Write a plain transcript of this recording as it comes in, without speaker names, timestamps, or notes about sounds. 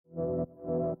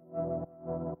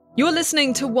You're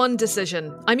listening to One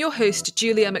Decision. I'm your host,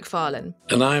 Julia McFarlane.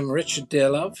 And I'm Richard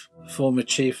Dearlove, former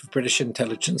Chief of British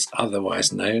Intelligence,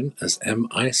 otherwise known as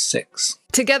MI6.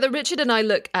 Together, Richard and I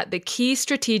look at the key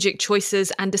strategic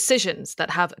choices and decisions that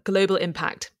have global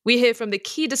impact. We hear from the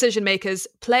key decision makers,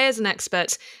 players and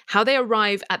experts, how they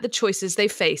arrive at the choices they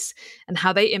face and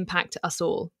how they impact us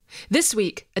all. This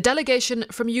week, a delegation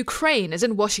from Ukraine is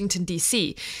in Washington,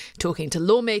 D.C., talking to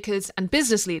lawmakers and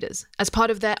business leaders as part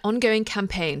of their ongoing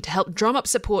campaign to help drum up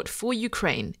support for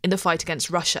Ukraine in the fight against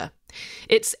Russia.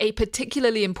 It's a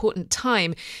particularly important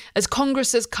time as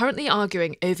Congress is currently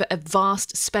arguing over a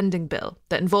vast spending bill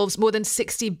that involves more than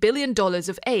 $60 billion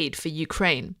of aid for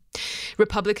Ukraine.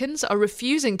 Republicans are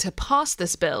refusing to pass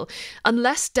this bill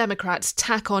unless Democrats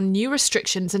tack on new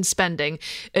restrictions and spending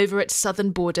over its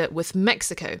southern border with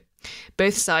Mexico.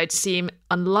 Both sides seem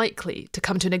unlikely to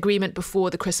come to an agreement before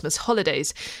the Christmas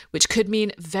holidays, which could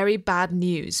mean very bad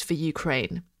news for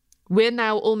Ukraine. We're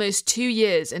now almost 2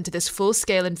 years into this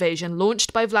full-scale invasion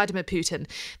launched by Vladimir Putin,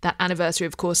 that anniversary,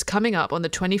 of course, coming up on the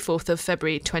 24th of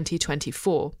February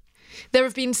 2024. There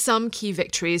have been some key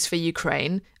victories for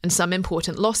Ukraine and some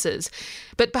important losses,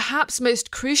 but perhaps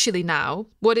most crucially now,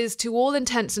 what is to all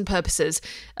intents and purposes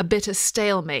a bitter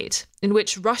stalemate in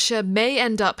which Russia may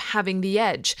end up having the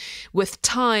edge, with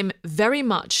time very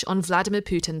much on Vladimir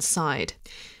Putin's side.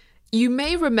 You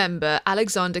may remember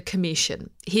Alexander Kamyshin.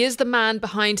 He is the man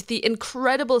behind the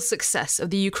incredible success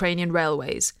of the Ukrainian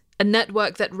railways, a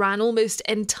network that ran almost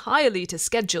entirely to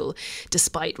schedule,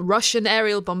 despite Russian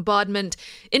aerial bombardment,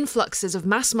 influxes of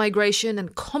mass migration,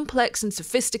 and complex and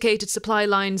sophisticated supply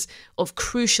lines of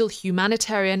crucial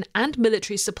humanitarian and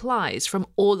military supplies from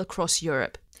all across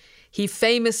Europe. He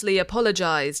famously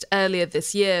apologised earlier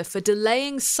this year for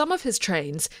delaying some of his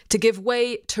trains to give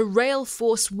way to Rail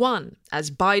Force One as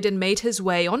Biden made his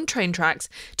way on train tracks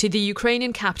to the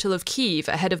Ukrainian capital of Kyiv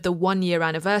ahead of the one-year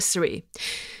anniversary.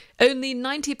 "Only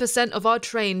 90% of our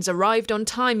trains arrived on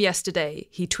time yesterday,"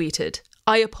 he tweeted.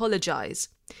 "I apologise."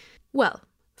 Well,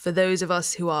 for those of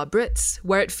us who are Brits,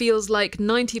 where it feels like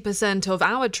 90% of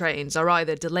our trains are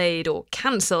either delayed or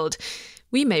cancelled,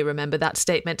 we may remember that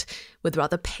statement with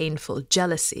rather painful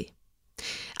jealousy.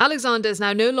 Alexander is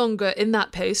now no longer in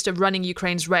that post of running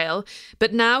Ukraine's rail,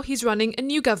 but now he's running a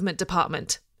new government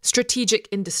department, Strategic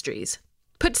Industries.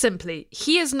 Put simply,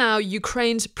 he is now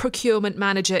Ukraine's procurement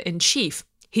manager-in-chief.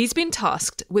 He's been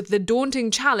tasked with the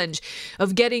daunting challenge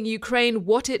of getting Ukraine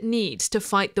what it needs to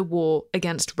fight the war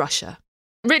against Russia.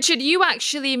 Richard, you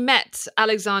actually met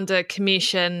Alexander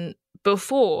Kamyshin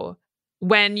before,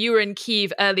 when you were in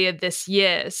Kyiv earlier this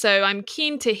year. So I'm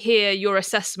keen to hear your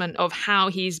assessment of how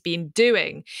he's been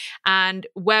doing and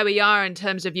where we are in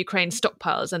terms of Ukraine's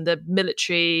stockpiles and the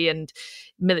military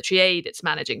aid it's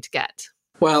managing to get.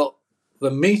 Well, the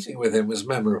meeting with him was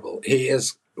memorable. He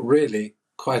is really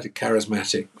quite a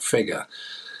charismatic figure.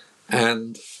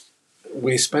 And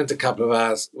we spent a couple of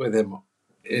hours with him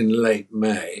in late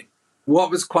May.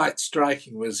 What was quite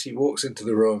striking was he walks into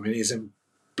the room and he's in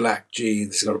black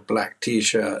jeans, he's got a black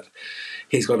T-shirt,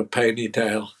 he's got a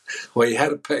ponytail. Well, he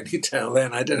had a ponytail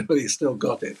then, I don't know whether he still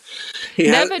got it.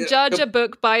 Never judge a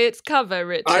book by its cover,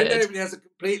 Richard. I know, but he has a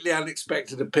completely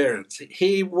unexpected appearance.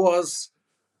 He was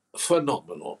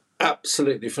phenomenal,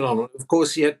 absolutely phenomenal. Of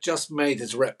course, he had just made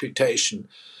his reputation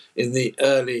in the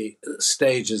early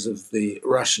stages of the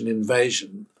Russian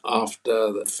invasion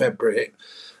after February,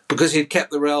 because he'd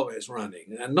kept the railways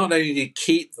running. And not only did he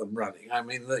keep them running, I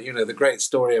mean, the great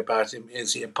story about him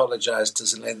is he apologised to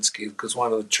Zelensky because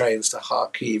one of the trains to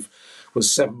Kyiv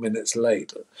was 7 minutes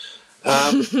late.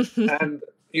 And,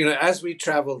 as we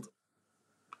travelled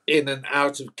in and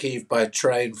out of Kyiv by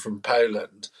train from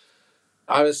Poland,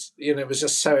 it was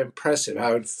just so impressive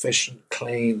how efficient,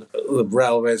 clean the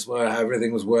railways were, how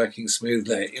everything was working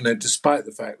smoothly, despite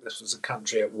the fact this was a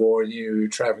country at war and you were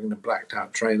travelling in a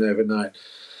blacked-out train overnight.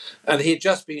 And he'd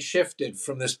just been shifted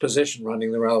from this position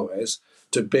running the railways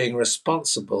to being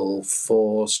responsible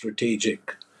for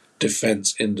strategic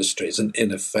defence industries. And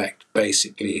in effect,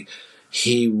 basically,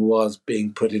 he was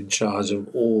being put in charge of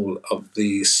all of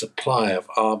the supply of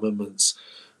armaments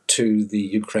to the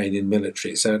Ukrainian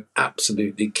military. So an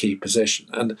absolutely key position.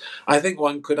 And I think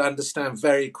one could understand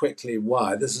very quickly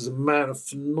why. This is a man of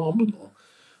phenomenal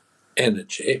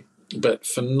energy, but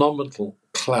phenomenal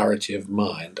clarity of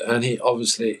mind. And he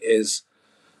obviously is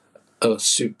a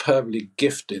superbly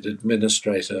gifted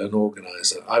administrator and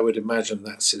organizer. I would imagine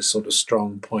that's his sort of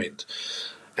strong point.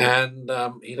 And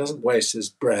he doesn't waste his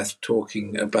breath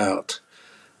talking about,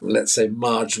 let's say,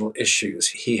 marginal issues.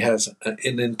 He has an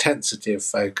intensity of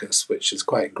focus which is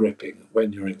quite gripping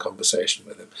when you're in conversation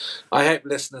with him. I hope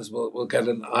listeners will get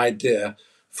an idea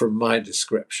from my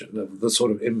description of the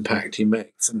sort of impact he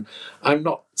makes. And I'm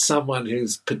not someone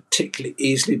who's particularly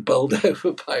easily bowled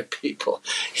over by people.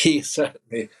 He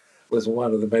certainly was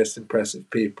one of the most impressive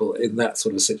people in that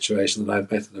sort of situation that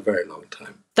I've met in a very long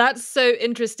time. That's so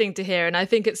interesting to hear. And I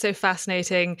think it's so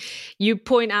fascinating. You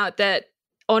point out that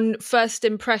on first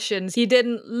impressions, he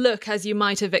didn't look as you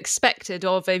might have expected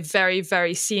of a very,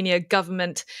 very senior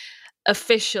government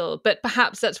official. But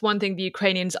perhaps that's one thing the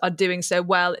Ukrainians are doing so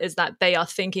well, is that they are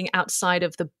thinking outside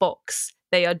of the box.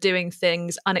 They are doing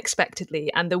things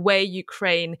unexpectedly. And the way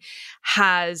Ukraine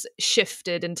has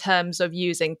shifted in terms of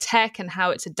using tech and how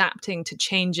it's adapting to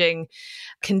changing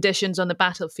conditions on the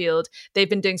battlefield, they've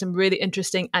been doing some really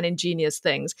interesting and ingenious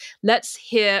things. Let's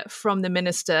hear from the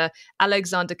minister,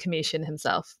 Alexander Kamyshin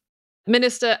himself.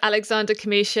 Minister Alexander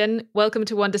Kamyshin, welcome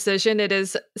to One Decision. It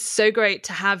is so great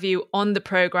to have you on the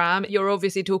program. You're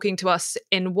obviously talking to us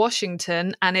in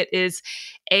Washington, and it is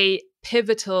a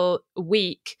pivotal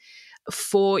week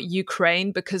for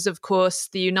Ukraine because, of course,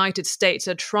 the United States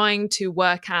are trying to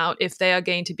work out if they are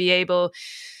going to be able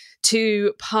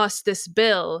to pass this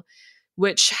bill,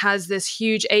 which has this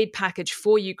huge aid package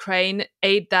for Ukraine,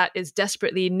 aid that is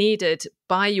desperately needed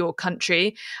by your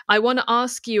country. I want to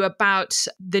ask you about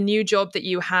the new job that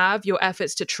you have, your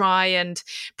efforts to try and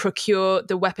procure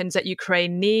the weapons that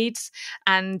Ukraine needs,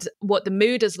 and what the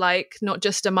mood is like, not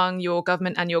just among your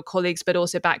government and your colleagues, but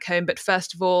also back home. But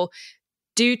first of all,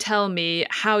 do tell me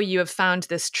how you have found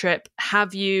this trip.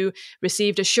 Have you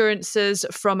received assurances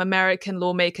from American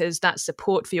lawmakers that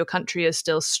support for your country is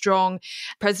still strong?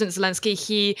 President Zelensky,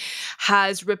 he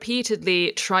has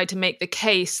repeatedly tried to make the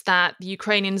case that the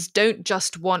Ukrainians don't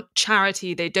just want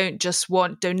charity. They don't just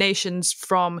want donations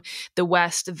from the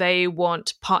West. They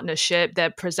want partnership. They're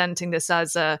presenting this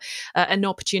as an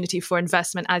opportunity for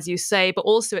investment, as you say. But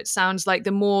also it sounds like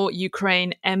the more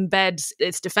Ukraine embeds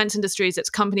its defense industries, its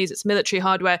companies, its military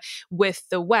hardware with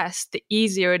the West, the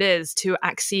easier it is to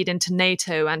accede into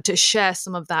NATO and to share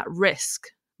some of that risk,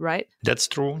 right? That's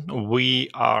true. We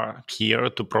are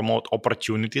here to promote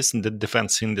opportunities the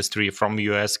defense industry from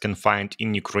US can find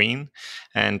in Ukraine.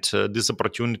 And these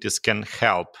opportunities can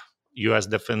help US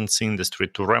defense industry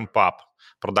to ramp up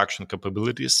production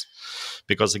capabilities.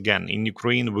 Because again, in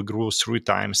Ukraine, we grew 3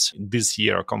 times this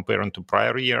year compared to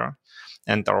prior year.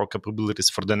 And our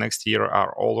capabilities for the next year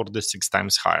are already 6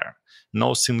 times higher.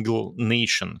 No single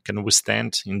nation can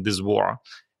withstand in this war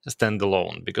stand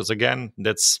alone, because again,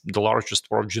 that's the largest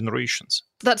war generations.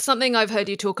 That's something I've heard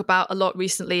you talk about a lot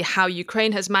recently, how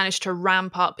Ukraine has managed to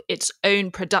ramp up its own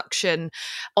production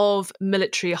of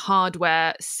military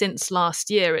hardware since last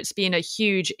year. It's been a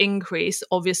huge increase.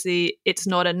 Obviously, it's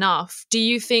not enough. Do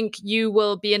you think you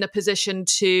will be in a position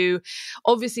to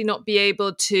obviously not be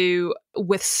able to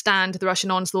withstand the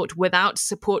Russian onslaught without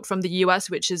support from the US,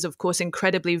 which is, of course,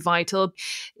 incredibly vital?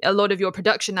 A lot of your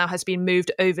production now has been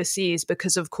moved overseas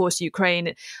because, of course,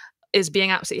 Ukraine is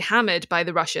being absolutely hammered by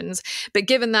the Russians. But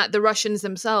given that the Russians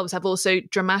themselves have also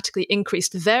dramatically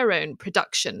increased their own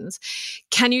productions,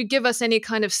 can you give us any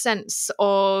kind of sense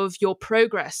of your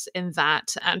progress in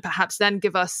that, and perhaps then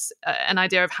give us an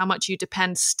idea of how much you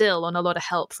depend still on a lot of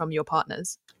help from your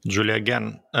partners? Julia,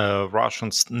 again,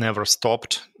 Russians never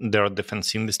stopped their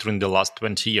defense industry in the last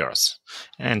 20 years.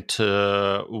 And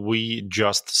we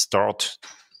just start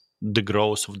the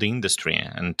growth of the industry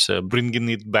and bringing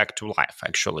it back to life,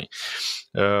 actually.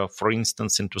 For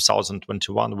instance, in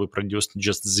 2021, we produced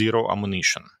just 0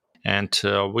 ammunition. And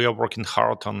we are working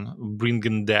hard on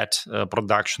bringing that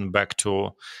production back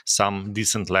to some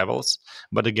decent levels.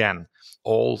 But again,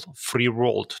 all 3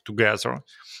 rolled together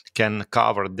can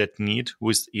cover that need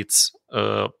with its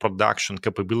production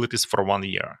capabilities for 1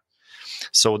 year.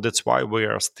 So that's why we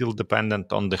are still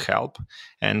dependent on the help.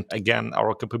 And again,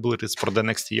 our capabilities for the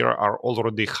next year are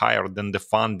already higher than the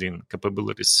funding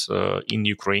capabilities in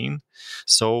Ukraine.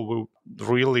 So we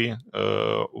really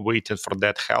waited for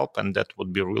that help, and that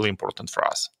would be really important for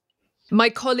us. My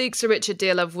colleague, Sir Richard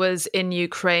Dearlove, was in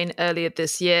Ukraine earlier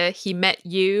this year. He met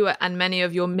you and many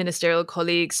of your ministerial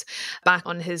colleagues back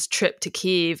on his trip to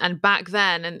Kyiv. And back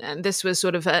then, and this was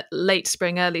sort of a late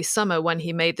spring, early summer when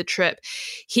he made the trip,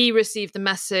 he received the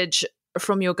message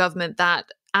from your government that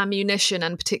ammunition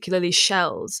and particularly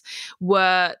shells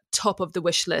were top of the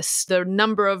wish list. The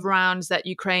number of rounds that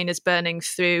Ukraine is burning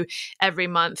through every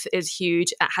month is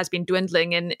huge. It has been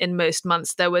dwindling in most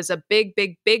months. There was a big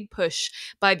push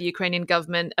by the Ukrainian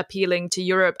government appealing to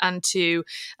Europe and to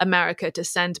America to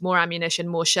send more ammunition,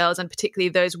 more shells, and particularly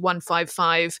those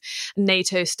 155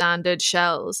 NATO standard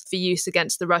shells for use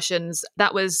against the Russians.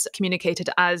 That was communicated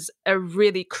as a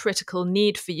really critical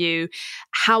need for you.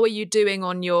 How are you doing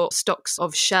on your stocks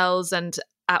of shells, and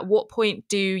At what point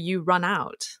do you run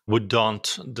out? We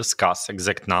don't discuss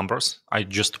exact numbers. I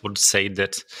just would say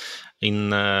that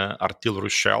in artillery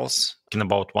shells, in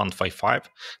about 155,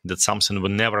 that's something we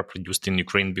never produced in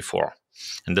Ukraine before.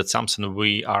 And that's something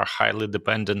we are highly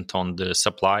dependent on the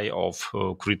supply of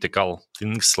critical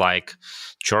things like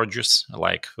charges,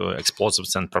 like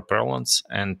explosives and propellants.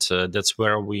 And that's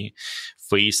where we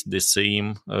face the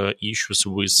same issues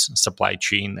with supply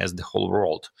chain as the whole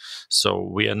world. So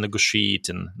we are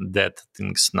negotiating that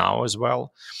things now as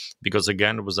well, because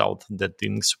again, without that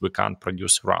things, we can't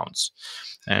produce rounds.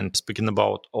 And speaking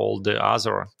about all the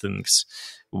other things,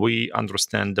 we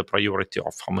understand the priority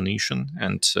of ammunition.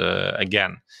 And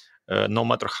again, no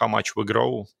matter how much we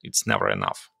grow, it's never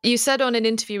enough. You said on an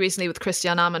interview recently with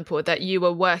Christian Amanpour that you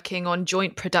were working on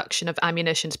joint production of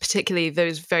ammunitions, particularly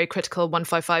those very critical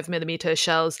 155mm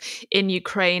shells in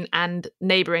Ukraine and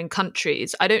neighbouring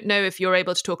countries. I don't know if you're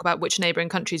able to talk about which neighbouring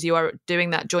countries you are doing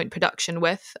that joint production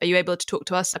with. Are you able to talk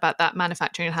to us about that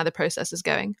manufacturing and how the process is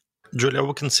going? Julia,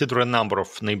 we consider a number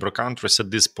of neighbor countries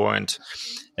at this point.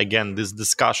 Again, this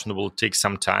discussion will take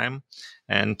some time.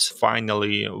 And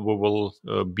finally, we will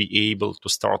be able to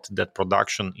start that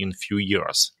production in a few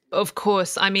years. Of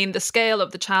course. I mean, the scale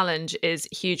of the challenge is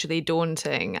hugely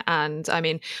daunting. And I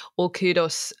mean, all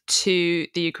kudos to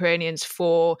the Ukrainians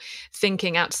for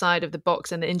thinking outside of the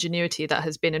box and the ingenuity that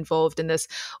has been involved in this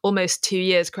almost 2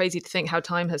 years. Crazy to think how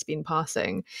time has been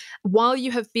passing. While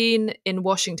you have been in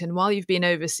Washington, while you've been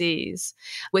overseas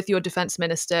with your defense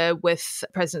minister, with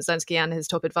President Zelensky and his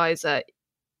top advisor,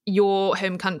 your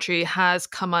home country has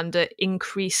come under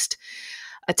increased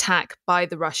attack by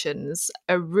the Russians,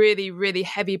 a really, really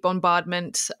heavy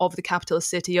bombardment of the capital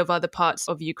city, of other parts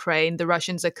of Ukraine. The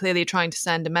Russians are clearly trying to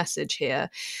send a message here.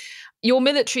 Your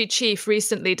military chief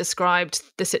recently described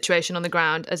the situation on the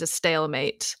ground as a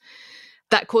stalemate.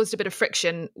 That caused a bit of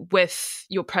friction with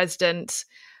your president.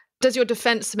 Does your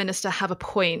defense minister have a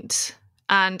point?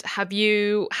 And have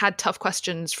you had tough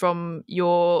questions from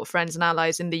your friends and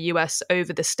allies in the US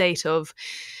over the state of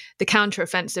the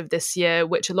counteroffensive this year,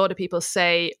 which a lot of people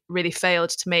say really failed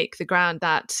to make the ground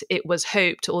that it was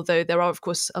hoped, although there are, of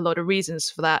course, a lot of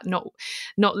reasons for that,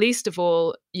 not least of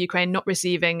all, Ukraine not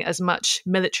receiving as much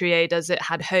military aid as it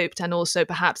had hoped, and also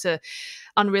perhaps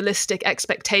unrealistic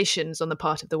expectations on the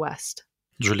part of the West.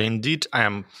 Julia, indeed, I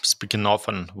am speaking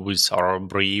often with our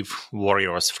brave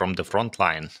warriors from the front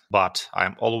line, but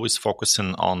I'm always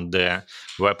focusing on the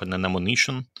weapon and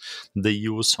ammunition they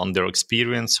use, on their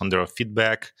experience, on their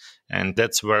feedback, and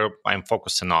that's where I'm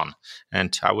focusing on.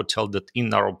 And I would tell that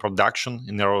in our production,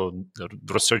 in our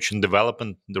research and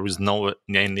development, there is no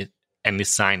any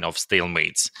sign of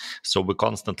stalemates. So we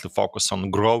constantly focus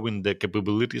on growing the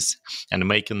capabilities and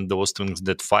making those things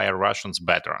that fire Russians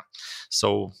better.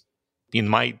 So in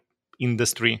my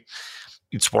industry,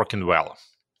 it's working well.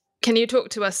 Can you talk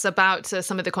to us about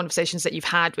some of the conversations that you've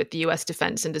had with the US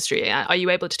defense industry? Are you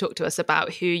able to talk to us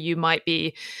about who you might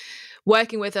be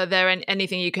working with? Are there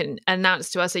anything you can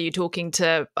announce to us? Are you talking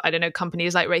to, I don't know,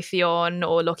 companies like Raytheon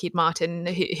or Lockheed Martin?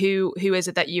 Who is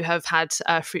it that you have had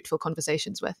fruitful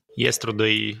conversations with?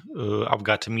 Yesterday, I've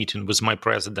got a meeting with my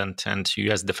president and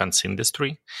US defense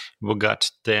industry. We got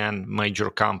 10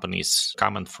 major companies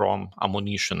coming from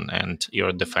ammunition and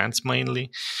air defense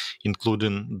mainly,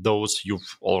 including those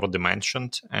you've already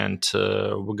mentioned. And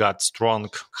we got strong,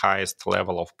 highest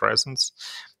level of presence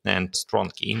and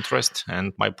strong interest.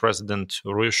 And my president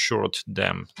reassured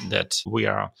them that we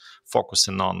are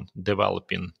focusing on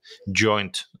developing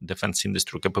joint defense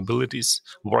industry capabilities,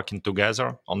 working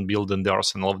together on building the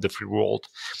arsenal of the free world.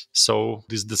 So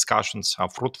these discussions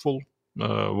are fruitful.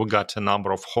 We got a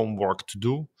number of homework to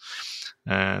do,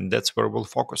 and that's where we'll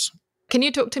focus. Can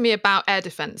you talk to me about air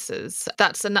defenses?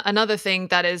 That's another thing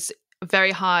that is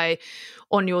very high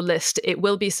on your list. It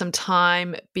will be some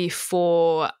time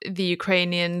before the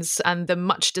Ukrainians and the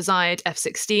much desired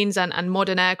F-16s and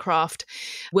modern aircraft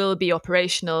will be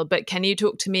operational. But can you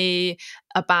talk to me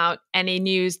about any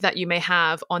news that you may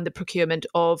have on the procurement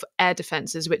of air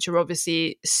defenses, which are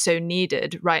obviously so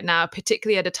needed right now,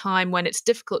 particularly at a time when it's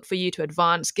difficult for you to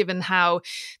advance, given how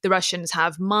the Russians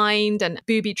have mined and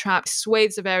booby-trapped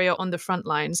swathes of area on the front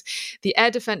lines? The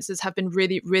air defenses have been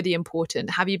really, really important.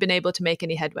 Have you been able to make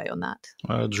any headway on that?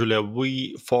 Julia,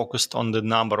 we focused on the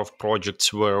number of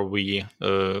projects where we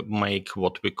make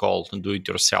what we call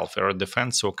do-it-yourself air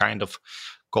defense, so kind of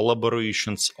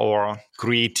collaborations or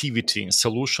creativity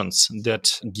solutions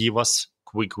that give us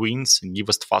quick wins, give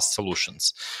us fast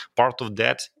solutions. Part of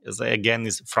that is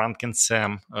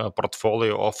Franken-Sam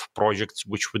portfolio of projects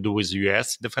which we do with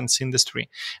US defense industry,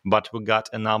 but we got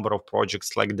a number of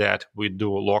projects like that we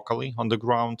do locally on the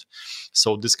ground.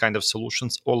 So this kind of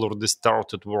solutions already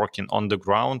started working on the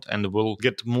ground and will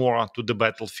get more to the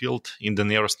battlefield in the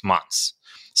nearest months.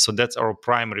 So that's our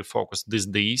primary focus these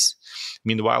days.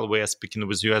 Meanwhile, we are speaking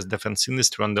with US defense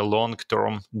industry on the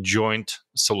long-term joint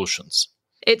solutions.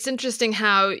 It's interesting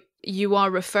how you are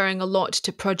referring a lot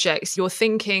to projects. You're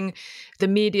thinking the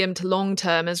medium to long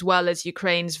term as well as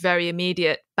Ukraine's very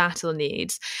immediate battle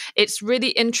needs. It's really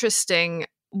interesting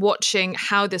watching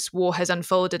how this war has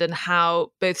unfolded and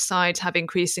how both sides have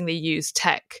increasingly used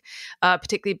tech,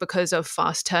 particularly because of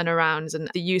fast turnarounds, and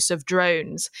the use of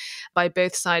drones by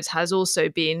both sides has also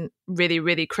been really,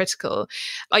 really critical.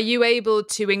 Are you able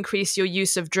to increase your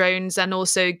use of drones? And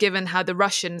also, given how the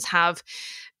Russians have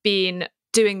been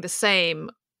doing the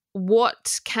same,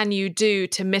 what can you do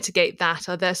to mitigate that?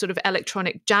 Are there sort of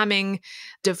electronic jamming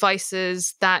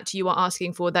devices that you are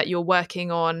asking for, that you're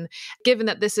working on? Given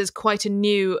that this is quite a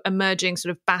new emerging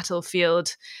sort of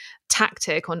battlefield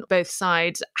tactic on both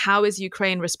sides, how is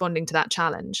Ukraine responding to that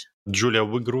challenge? Julia,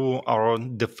 we grew our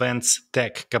defense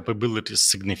tech capabilities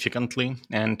significantly.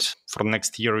 And for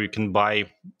next year, you can buy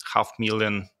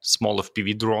 500,000 small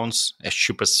FPV drones as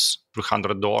cheap as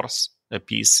 $300 a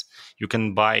piece. You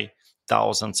can buy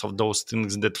thousands of those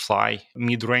things that fly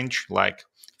mid-range, like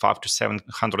 500 to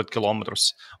 700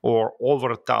 kilometers, or over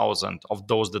 1,000 of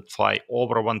those that fly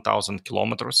over 1,000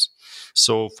 kilometers.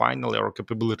 So finally, our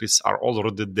capabilities are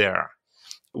already there.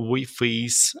 We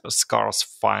face scarce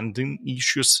funding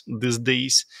issues these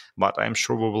days, but I'm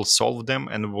sure we will solve them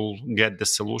and we'll get the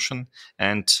solution,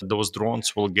 and those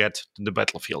drones will get to the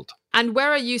battlefield. And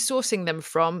where are you sourcing them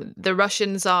from? The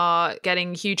Russians are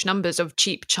getting huge numbers of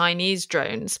cheap Chinese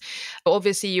drones.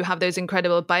 Obviously, you have those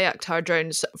incredible Bayraktar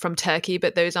drones from Turkey,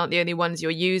 but those aren't the only ones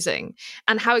you're using.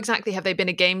 And how exactly have they been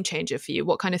a game changer for you?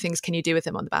 What kind of things can you do with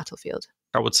them on the battlefield?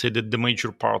 I would say that the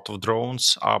major part of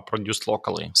drones are produced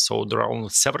locally. So there are only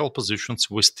several positions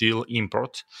we still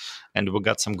import, and we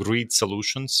got some great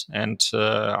solutions. And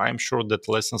I'm sure that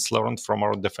lessons learned from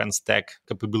our defense tech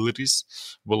capabilities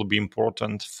will be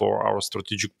important for our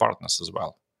strategic partners as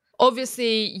well.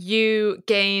 Obviously, you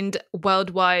gained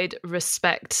worldwide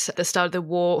respect at the start of the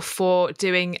war for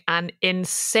doing an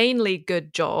insanely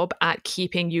good job at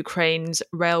keeping Ukraine's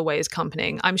railways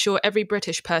company. I'm sure every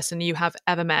British person you have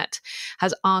ever met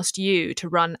has asked you to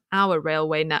run our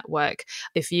railway network.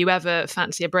 If you ever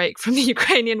fancy a break from the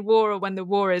Ukrainian war, or when the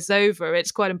war is over,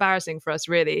 it's quite embarrassing for us,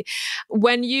 really.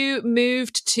 When you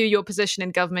moved to your position in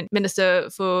government, Minister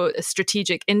for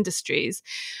Strategic Industries,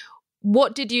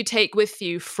 what did you take with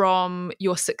you from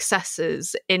your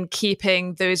successes in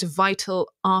keeping those vital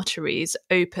arteries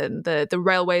open, the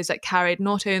railways that carried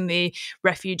not only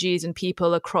refugees and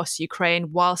people across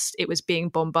Ukraine whilst it was being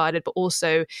bombarded, but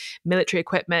also military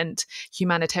equipment,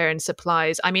 humanitarian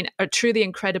supplies? I mean, a truly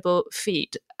incredible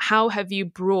feat. How have you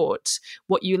brought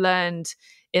what you learned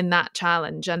in that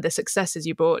challenge and the successes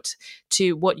you brought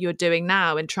to what you're doing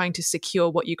now in trying to secure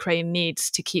what Ukraine needs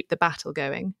to keep the battle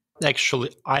going? Actually,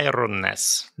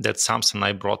 ironness, that's something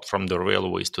I brought from the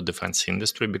railways to defense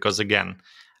industry, because again,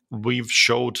 we've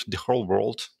showed the whole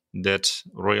world that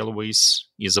railways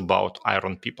is about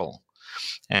iron people.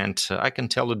 And I can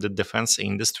tell you the defense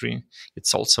industry,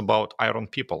 it's also about iron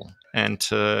people. And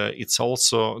it's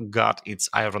also got its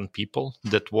iron people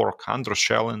that work under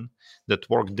shelling, that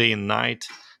work day and night,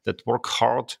 that work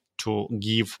hard to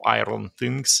give iron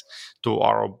things to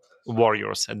our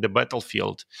warriors at the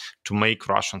battlefield to make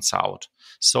Russians out.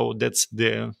 So that's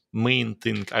the main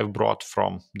thing I've brought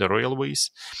from the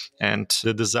railways, and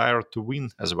the desire to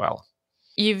win as well.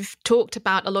 You've talked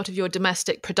about a lot of your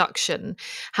domestic production,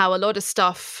 how a lot of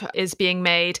stuff is being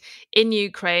made in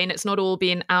Ukraine. It's not all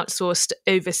being outsourced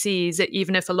overseas,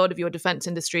 even if a lot of your defense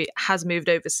industry has moved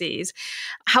overseas.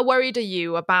 How worried are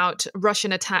you about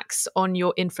Russian attacks on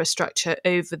your infrastructure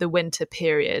over the winter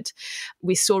period?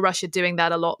 We saw Russia doing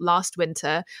that a lot last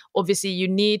winter. Obviously, you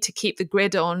need to keep the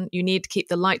grid on. You need to keep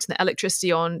the lights and the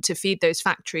electricity on to feed those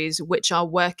factories, which are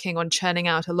working on churning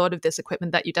out a lot of this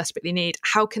equipment that you desperately need.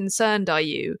 How concerned are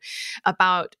you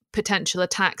about potential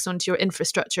attacks onto your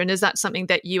infrastructure? And is that something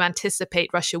that you anticipate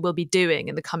Russia will be doing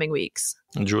in the coming weeks?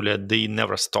 Julia, they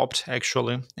never stopped,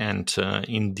 actually. And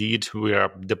indeed, we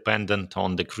are dependent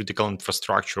on the critical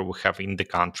infrastructure we have in the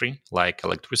country, like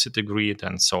electricity grid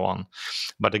and so on.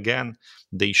 But again,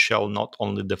 they shall not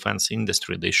only defense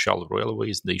industry, they shall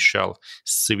railways, they shall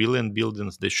civilian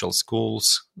buildings, they shall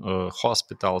schools,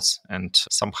 hospitals. And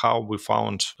somehow we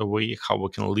found a way how we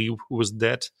can live with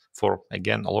that for,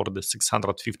 again, already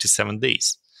 657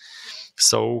 days.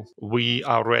 So we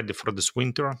are ready for this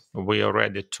winter. We are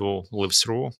ready to live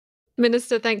through.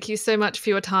 Minister, thank you so much for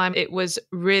your time. It was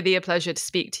really a pleasure to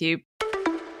speak to you.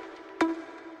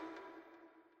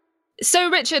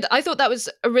 So, Richard, I thought that was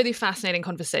a really fascinating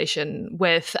conversation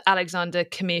with Alexander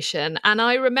Kamyshin. And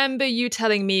I remember you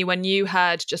telling me when you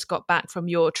had just got back from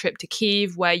your trip to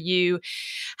Kyiv, where you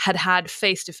had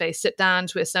face-to-face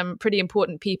sit-downs with some pretty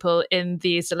important people in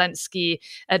the Zelensky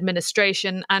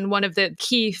administration. And one of the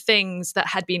key things that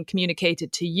had been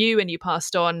communicated to you and you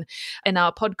passed on in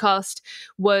our podcast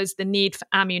was the need for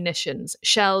ammunitions,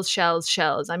 shells.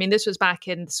 I mean, this was back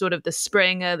in sort of the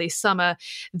spring, early summer.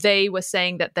 They were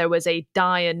saying that there was a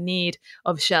dire need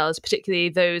of shells, particularly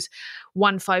those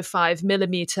 155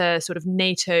 millimeter sort of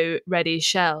NATO ready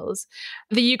shells.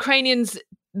 The Ukrainians,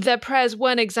 their prayers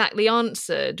weren't exactly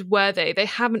answered, were they? They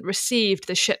haven't received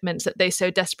the shipments that they so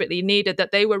desperately needed,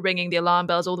 that they were ringing the alarm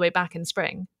bells all the way back in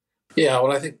spring. Yeah,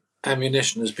 well, I think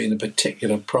ammunition has been a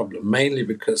particular problem, mainly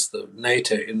because the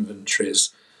NATO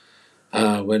inventories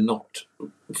were not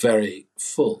very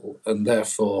full, and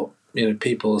therefore,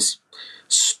 people's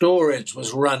storage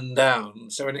was run down.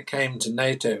 So when it came to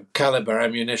NATO caliber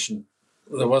ammunition,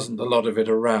 there wasn't a lot of it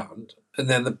around. And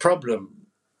then the problem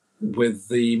with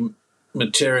the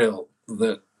material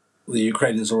that the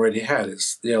Ukrainians already had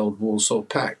is the old Warsaw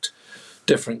Pact,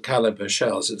 different caliber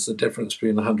shells. It's the difference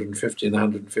between 150 and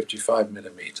 155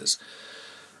 millimeters.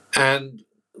 And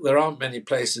there aren't many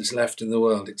places left in the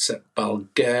world except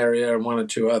Bulgaria and one or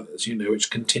two others,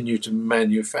 which continue to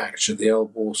manufacture the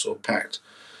old Warsaw Pact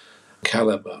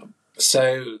caliber.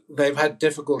 So they've had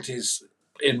difficulties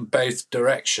in both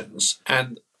directions.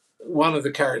 And one of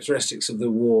the characteristics of the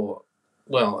war,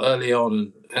 well, early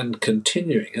on and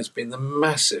continuing, has been the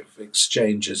massive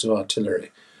exchanges of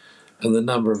artillery and the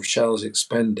number of shells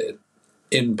expended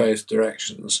in both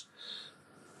directions,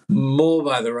 more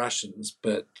by the Russians,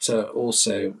 but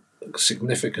also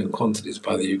significant quantities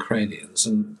by the Ukrainians.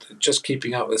 And just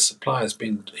keeping up with supply has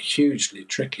been hugely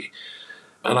tricky.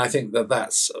 And I think that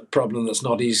that's a problem that's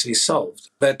not easily solved.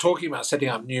 They're talking about setting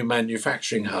up new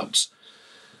manufacturing hubs.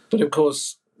 But of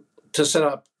course, to set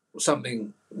up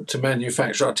something to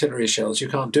manufacture artillery shells, you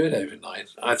can't do it overnight.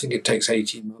 I think it takes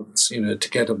 18 months, to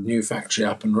get a new factory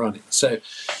up and running. So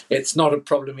it's not a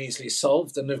problem easily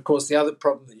solved. And of course, the other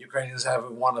problem that Ukrainians have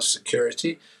is one of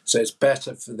security. So it's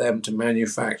better for them to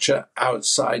manufacture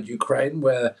outside Ukraine,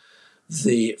 where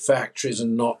the factories are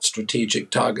not strategic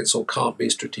targets or can't be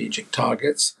strategic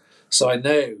targets. So I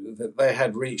know that they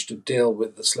had reached a deal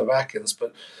with the Slovakians,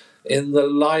 but in the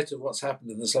light of what's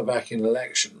happened in the Slovakian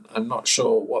election, I'm not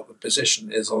sure what the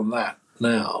position is on that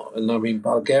now. And I mean,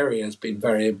 Bulgaria has been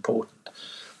very important.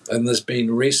 And there's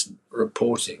been recent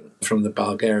reporting from the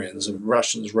Bulgarians of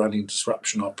Russians running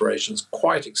disruption operations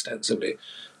quite extensively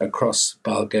across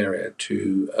Bulgaria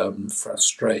to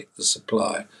frustrate the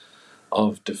supply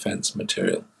of defense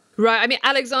material. Right. I mean,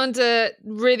 Alexander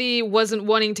really wasn't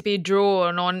wanting to be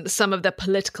drawn on some of the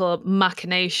political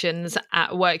machinations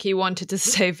at work. He wanted to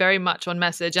stay very much on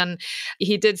message. And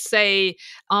he did say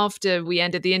after we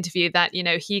ended the interview that,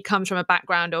 he comes from a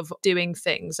background of doing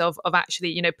things, of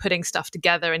actually, putting stuff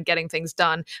together and getting things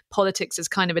done. Politics is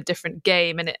kind of a different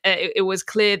game. And it was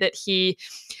clear that he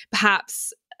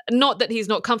perhaps, not that he's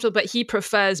not comfortable, but he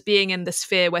prefers being in the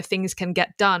sphere where things can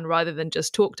get done rather than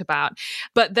just talked about.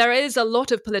 But there is a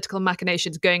lot of political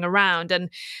machinations going around.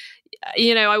 And,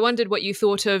 I wondered what you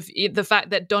thought of the fact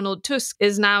that Donald Tusk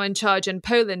is now in charge in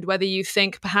Poland, whether you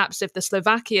think perhaps if the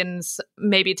Slovakians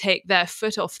maybe take their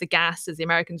foot off the gas, as the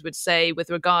Americans would say, with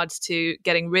regards to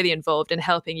getting really involved in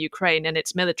helping Ukraine and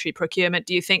its military procurement,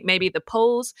 do you think maybe the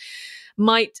Poles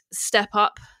might step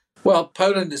up? Well,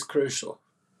 Poland is crucial.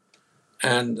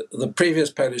 And the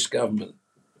previous Polish government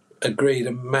agreed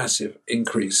a massive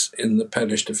increase in the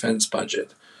Polish defense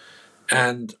budget.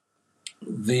 And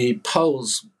the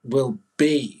Poles will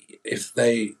be, if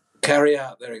they carry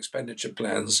out their expenditure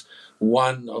plans,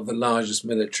 one of the largest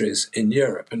militaries in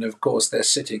Europe. And of course, they're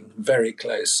sitting very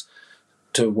close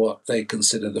to what they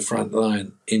consider the front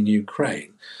line in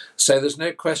Ukraine. So there's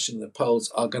no question that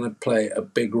Poles are going to play a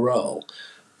big role.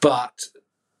 But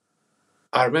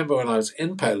I remember when I was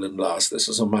in Poland last, this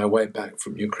was on my way back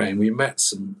from Ukraine, we met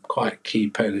some quite key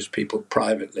Polish people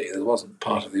privately. It wasn't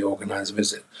part of the organised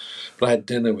visit. But I had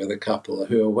dinner with a couple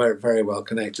who were very, very well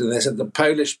connected. And they said the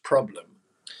Polish problem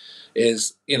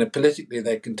is, politically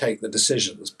they can take the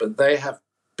decisions, but they have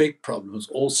big problems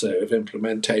also of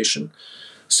implementation.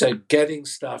 So getting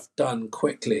stuff done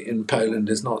quickly in Poland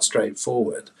is not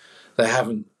straightforward. They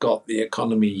haven't got the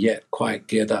economy yet quite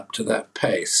geared up to that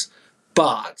pace.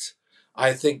 But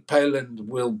I think Poland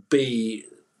will be,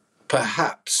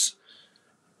 perhaps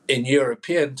in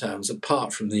European terms,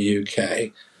 apart from the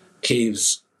UK,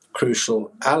 Kyiv's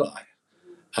crucial ally.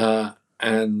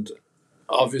 And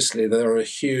obviously there are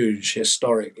huge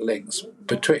historic links,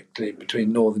 particularly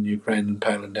between northern Ukraine and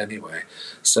Poland anyway.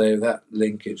 So that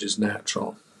linkage is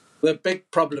natural. The big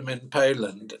problem in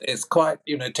Poland is quite,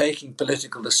 taking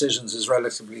political decisions is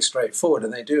relatively straightforward,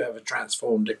 and they do have a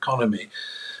transformed economy.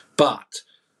 But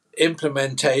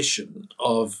implementation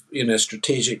of,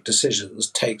 strategic decisions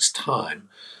takes time.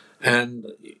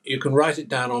 And you can write it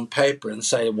down on paper and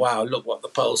say, wow, look what the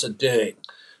Poles are doing.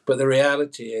 But the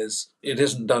reality is it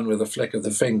isn't done with a flick of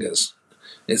the fingers.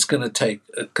 It's going to take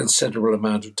a considerable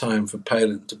amount of time for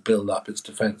Poland to build up its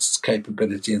defence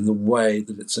capability in the way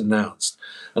that it's announced.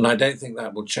 And I don't think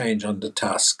that will change under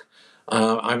Tusk.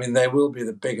 They will be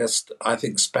the biggest, I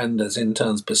think, spenders in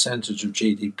terms of percentage of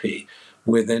GDP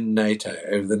within NATO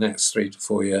over the next 3 to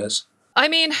 4 years.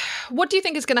 What do you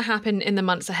think is going to happen in the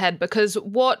months ahead? Because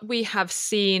what we have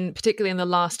seen, particularly in the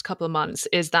last couple of months,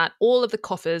 is that all of the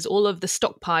coffers, all of the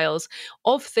stockpiles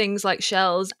of things like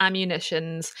shells,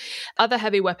 ammunitions, other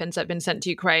heavy weapons that have been sent to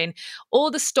Ukraine, all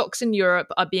the stocks in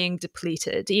Europe are being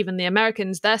depleted. Even the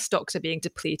Americans, their stocks are being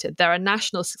depleted. There are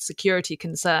national security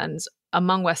concerns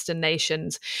among Western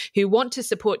nations who want to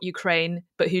support Ukraine,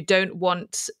 but who don't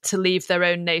want to leave their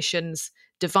own nations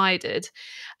divided.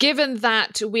 Given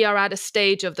that we are at a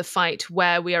stage of the fight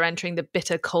where we are entering the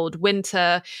bitter cold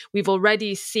winter, we've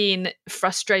already seen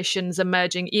frustrations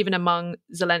emerging even among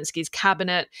Zelensky's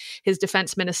cabinet, his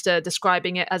defense minister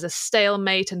describing it as a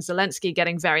stalemate and Zelensky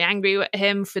getting very angry at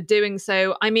him for doing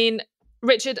so.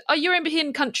 Richard, are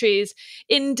European countries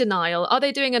in denial? Are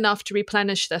they doing enough to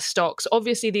replenish their stocks?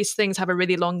 Obviously, these things have a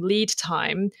really long lead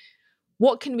time.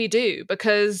 What can we do?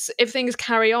 Because if things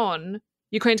carry on,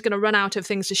 Ukraine's going to run out of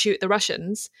things to shoot the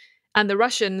Russians, and the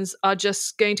Russians are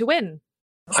just going to win.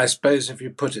 I suppose if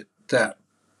you put it that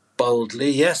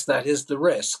boldly, yes, that is the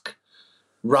risk.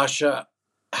 Russia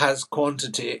has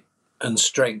quantity and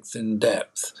strength in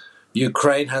depth.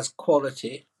 Ukraine has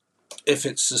quality if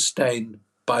it's sustained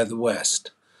by the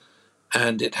West.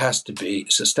 And it has to be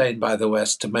sustained by the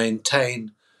West to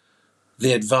maintain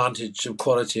the advantage of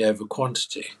quality over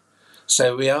quantity.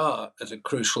 So we are at a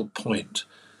crucial point,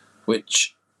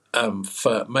 which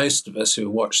for most of us who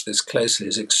watch this closely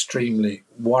is extremely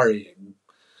worrying.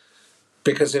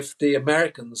 Because if the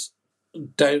Americans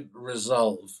don't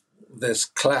resolve this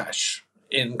clash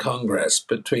in Congress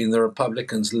between the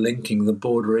Republicans linking the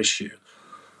border issue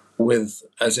with,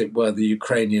 as it were, the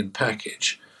Ukrainian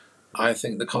package, I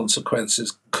think the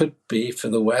consequences could be for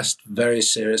the West very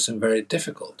serious and very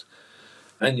difficult.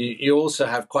 And you also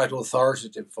have quite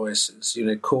authoritative voices,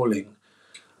 calling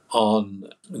on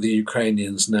the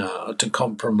Ukrainians now to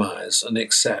compromise and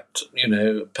accept,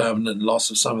 permanent loss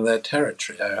of some of their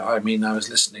territory. I was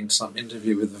listening to some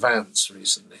interview with Vance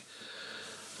recently,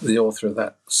 the author of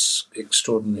that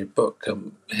extraordinary book,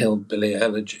 Hillbilly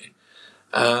Elegy,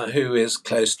 who is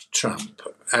close to Trump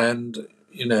and,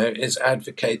 is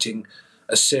advocating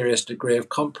a serious degree of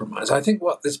compromise. I think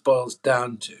what this boils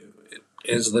down to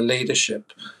is the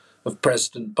leadership of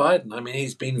President Biden.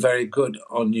 He's been very good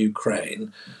on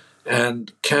Ukraine.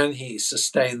 And can he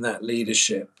sustain that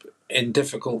leadership in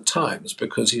difficult times?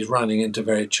 Because he's running into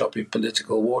very choppy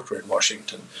political water in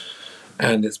Washington.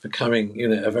 And it's becoming,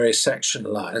 a very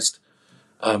sectionalized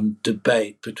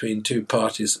debate between two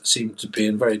parties that seem to be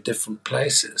in very different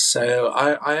places. So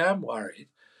I am worried.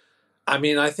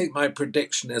 I think my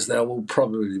prediction is there will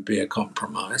probably be a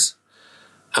compromise.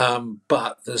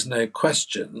 But there's no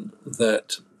question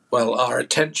that, our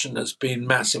attention has been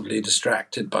massively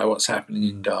distracted by what's happening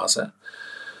in Gaza.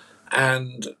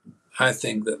 And I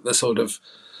think that the sort of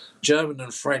German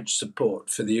and French support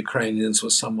for the Ukrainians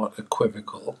was somewhat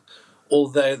equivocal,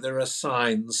 although there are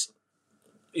signs,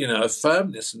 of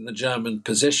firmness in the German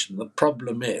position. The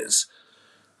problem is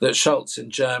that Scholz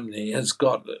in Germany has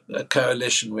got a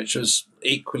coalition which was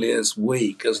equally as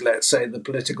weak as, let's say, the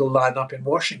political lineup in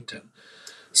Washington.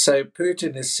 So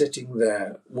Putin is sitting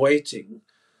there waiting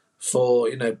for,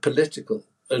 political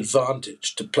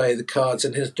advantage to play the cards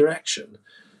in his direction.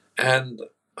 And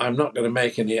I'm not going to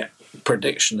make any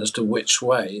prediction as to which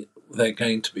way they're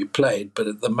going to be played, but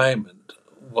at the moment,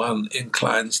 one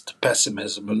inclines to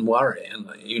pessimism and worry. And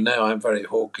you know I'm very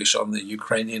hawkish on the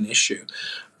Ukrainian issue.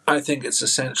 I think it's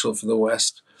essential for the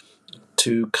West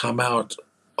to come out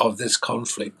of this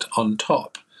conflict on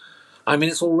top. I mean,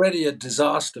 it's already a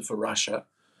disaster for Russia,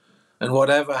 and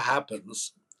whatever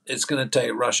happens, it's going to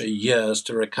take Russia years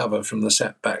to recover from the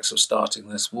setbacks of starting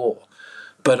this war.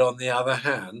 But on the other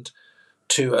hand,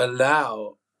 to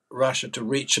allow Russia to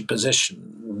reach a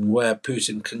position where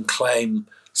Putin can claim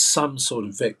some sort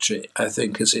of victory, I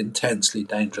think is intensely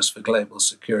dangerous for global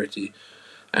security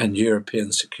and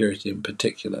European security in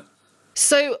particular.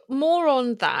 So more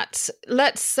on that.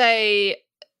 Let's say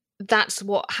that's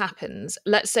what happens.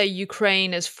 Let's say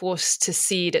Ukraine is forced to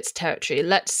cede its territory.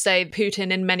 Let's say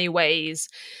Putin in many ways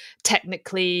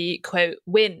technically, quote,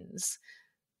 wins.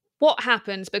 What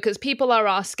happens? Because people are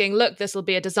asking, look, this will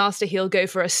be a disaster. He'll go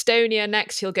for Estonia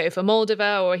next. He'll go for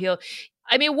Moldova, or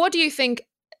what do you think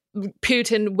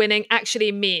Putin winning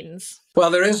actually means? Well,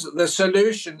 there is the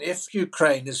solution if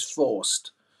Ukraine is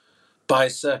forced by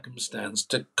circumstance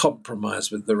to compromise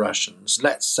with the Russians.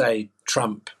 Let's say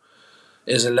Trump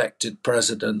is elected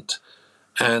president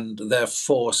and they're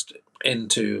forced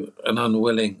into an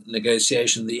unwilling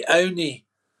negotiation. The only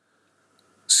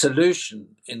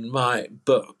solution in my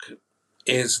book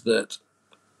is that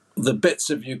the bits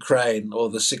of Ukraine, or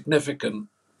the significant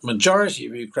majority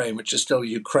of Ukraine, which is still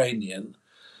Ukrainian,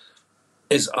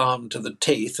 is armed to the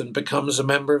teeth and becomes a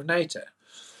member of NATO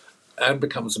and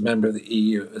becomes a member of the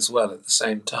EU as well at the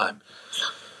same time.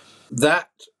 That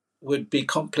would be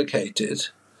complicated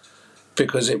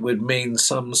because it would mean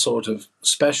some sort of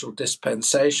special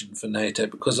dispensation for NATO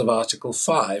because of Article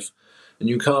 5, and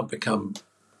you can't become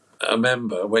a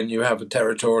member when you have a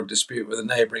territorial dispute with a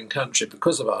neighbouring country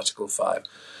because of Article 5.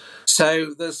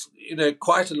 So there's,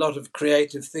 quite a lot of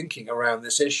creative thinking around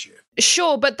this issue.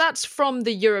 Sure, but that's from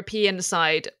the European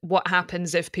side, what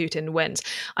happens if Putin wins.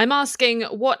 I'm asking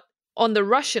what on the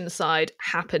Russian side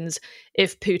happens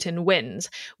if Putin wins.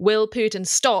 Will Putin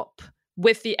stop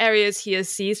with the areas he has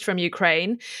seized from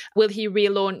Ukraine? Will he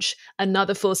relaunch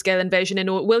another full-scale invasion,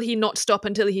 or will he not stop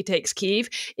until he takes Kyiv?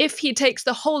 If he takes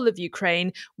the whole of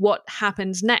Ukraine, what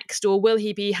happens next? Or will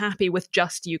he be happy with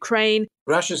just Ukraine?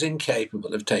 Russia's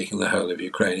incapable of taking the whole of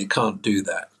Ukraine. It can't do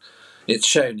that. It's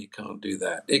shown it can't do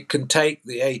that. It can take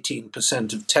the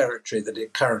 18% of territory that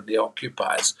it currently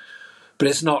occupies, but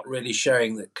it's not really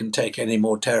showing that it can take any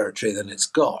more territory than it's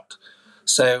got.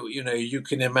 So, you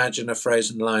can imagine a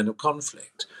frozen line of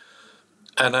conflict.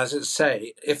 And as I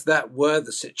say, if that were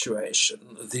the situation,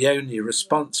 the only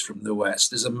response from the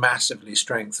West is a massively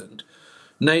strengthened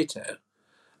NATO,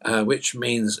 which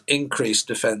means increased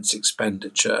defence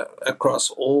expenditure across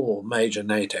all major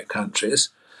NATO countries.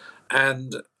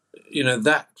 And,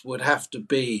 that would have to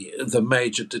be the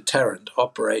major deterrent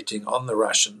operating on the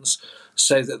Russians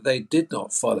so that they did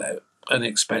not follow an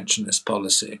expansionist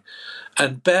policy.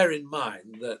 And bear in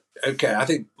mind that, I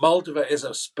think Moldova is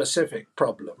a specific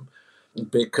problem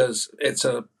because it's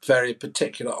a very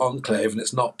particular enclave and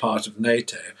it's not part of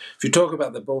NATO. If you talk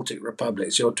about the Baltic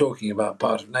republics, you're talking about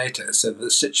part of NATO, so the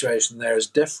situation there is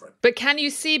different. But can you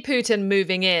see Putin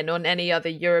moving in on any other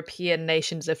European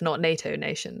nations, if not NATO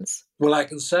nations? Well, I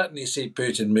can certainly see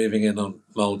Putin moving in on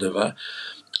Moldova.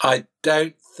 I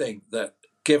don't think that,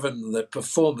 given the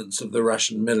performance of the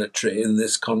Russian military in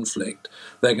this conflict,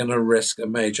 they're going to risk a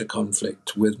major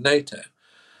conflict with NATO.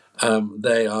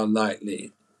 They are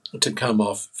likely to come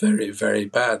off very, very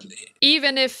badly.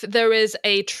 Even if there is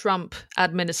a Trump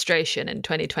administration in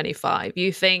 2025,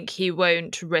 you think he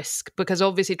won't risk? Because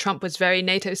obviously Trump was very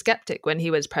NATO skeptic when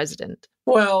he was president.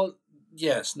 Well,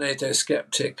 yes, NATO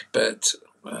skeptic, but,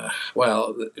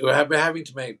 we're having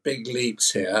to make big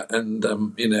leaps here. And,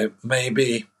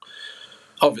 maybe...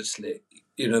 Obviously,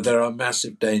 there are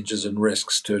massive dangers and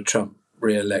risks to a Trump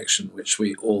re-election, which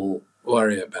we all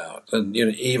worry about. And,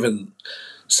 even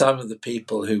some of the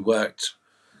people who worked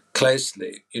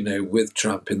closely, with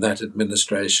Trump in that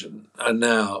administration are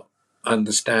now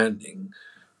understanding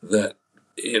that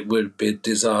it would be a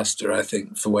disaster, I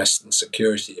think, for Western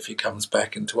security if he comes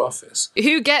back into office.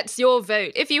 Who gets your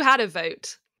vote, if you had a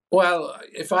vote? Well,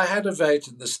 if I had a vote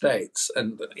in the States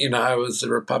and, I was a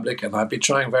Republican, I'd be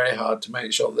trying very hard to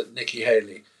make sure that Nikki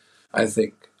Haley, I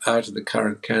think, out of the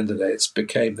current candidates,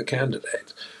 became the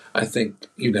candidate. I think,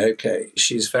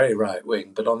 she's very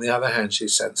right-wing, but on the other hand,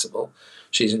 she's sensible.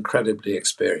 She's incredibly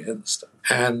experienced.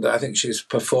 And I think she's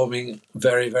performing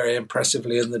very, very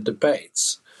impressively in the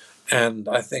debates. And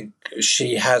I think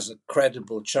she has a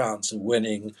credible chance of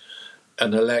winning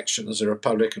an election as a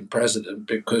Republican president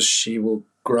because she will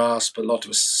grasp a lot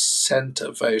of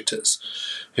centre voters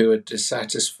who are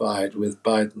dissatisfied with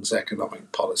Biden's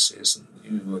economic policies. And,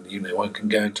 one can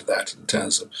go into that in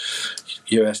terms of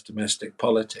US domestic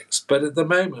politics. But at the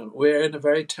moment, we're in a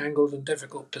very tangled and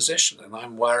difficult position, and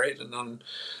I'm worried, and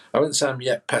I wouldn't say I'm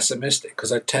yet pessimistic,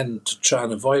 because I tend to try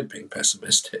and avoid being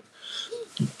pessimistic.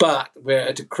 But we're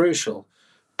at a crucial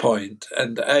point,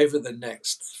 and over the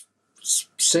next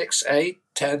 6, 8,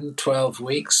 10, 12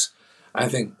 weeks, I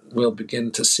think we'll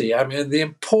begin to see. I mean, the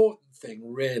important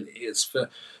thing really is for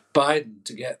Biden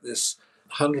to get this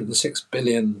 $106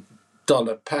 billion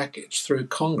package through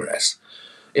Congress.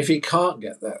 If he can't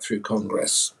get that through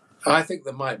Congress, I think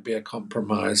there might be a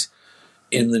compromise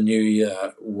in the new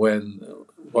year when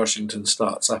Washington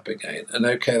starts up again. And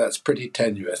okay, that's pretty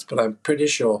tenuous, but I'm pretty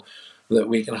sure that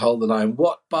we can hold the line.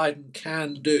 What Biden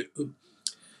can do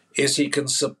is he can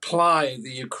supply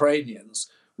the Ukrainians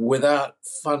without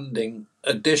funding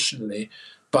additionally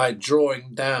by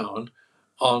drawing down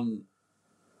on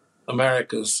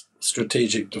America's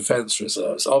strategic defense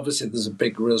reserves. Obviously, there's a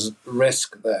big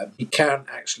risk there. He can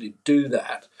actually do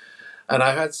that. And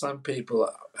I've had some people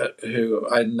who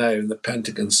I know in the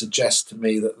Pentagon suggest to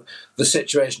me that the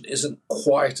situation isn't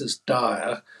quite as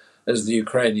dire as the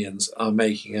Ukrainians are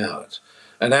making out.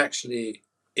 And actually,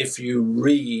 if you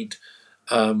read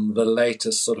the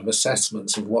latest sort of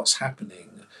assessments of what's happening,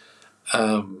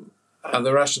 and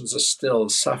the Russians are still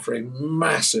suffering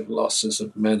massive losses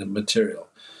of men and material.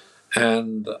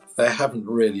 And they haven't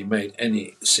really made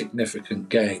any significant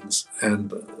gains. And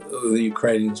the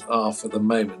Ukrainians are, for the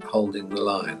moment, holding the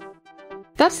line.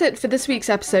 That's it for this week's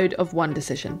episode of One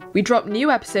Decision. We drop new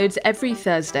episodes every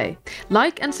Thursday.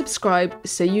 Like and subscribe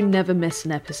so you never miss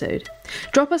an episode.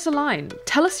 Drop us a line.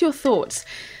 Tell us your thoughts.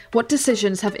 What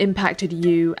decisions have impacted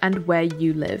you and where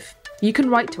you live? You can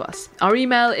write to us. Our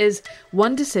email is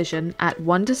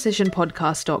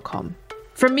onedecision@onedecisionpodcast.com.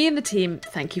 From me and the team,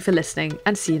 thank you for listening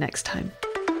and see you next time.